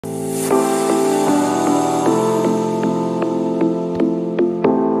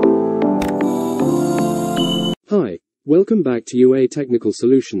Welcome back to UA Technical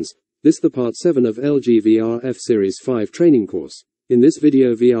Solutions. This the part 7 of LG VRF Series 5 training course. In this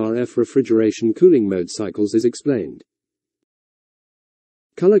video VRF refrigeration cooling mode cycles is explained.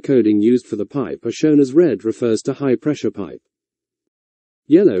 Color coding used for the pipe are shown as red refers to high pressure pipe.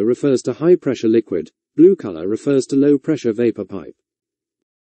 Yellow refers to high pressure liquid, blue color refers to low pressure vapor pipe.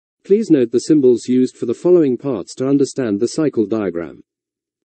 Please note the symbols used for the following parts to understand the cycle diagram.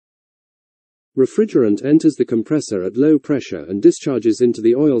 Refrigerant enters the compressor at low pressure and discharges into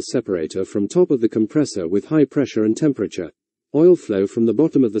the oil separator from top of the compressor with high pressure and temperature. Oil flow from the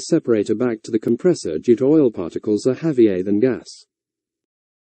bottom of the separator back to the compressor due to oil particles are heavier than gas.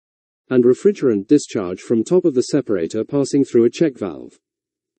 And refrigerant discharge from top of the separator passing through a check valve.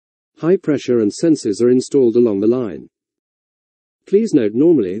 High pressure and sensors are installed along the line. Please note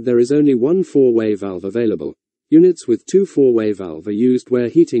normally there is only one 4-way valve available. Units with two 4-way valve are used where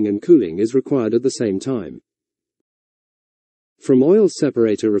heating and cooling is required at the same time. From oil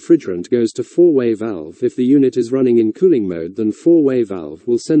separator refrigerant goes to 4-way valve. If the unit is running in cooling mode, then 4-way valve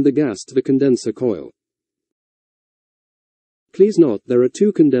will send the gas to the condenser coil. Please note there are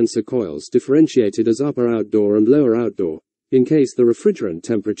two condenser coils differentiated as upper outdoor and lower outdoor. In case the refrigerant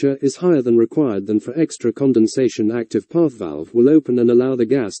temperature is higher than required, then for extra condensation active path valve will open and allow the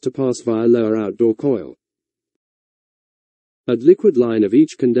gas to pass via lower outdoor coil. At liquid line of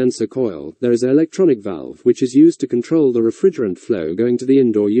each condenser coil, there is an electronic valve which is used to control the refrigerant flow going to the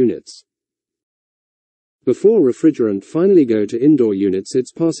indoor units. Before refrigerant finally go to indoor units, it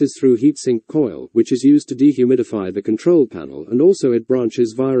passes through heatsink coil, which is used to dehumidify the control panel, and also it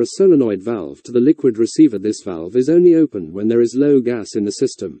branches via a solenoid valve to the liquid receiver. This valve is only open when there is low gas in the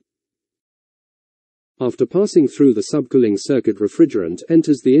system. After passing through the subcooling circuit, refrigerant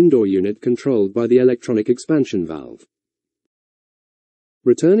enters the indoor unit controlled by the electronic expansion valve.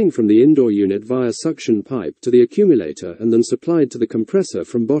 Returning from the indoor unit via suction pipe to the accumulator and then supplied to the compressor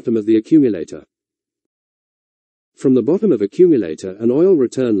from bottom of the accumulator. From the bottom of accumulator, an oil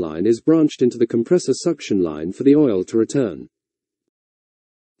return line is branched into the compressor suction line for the oil to return.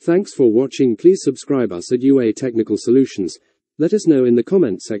 Thanks for watching. Please subscribe us at UA Technical Solutions. Let us know in the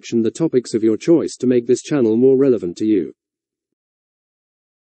comment section the topics of your choice to make this channel more relevant to you.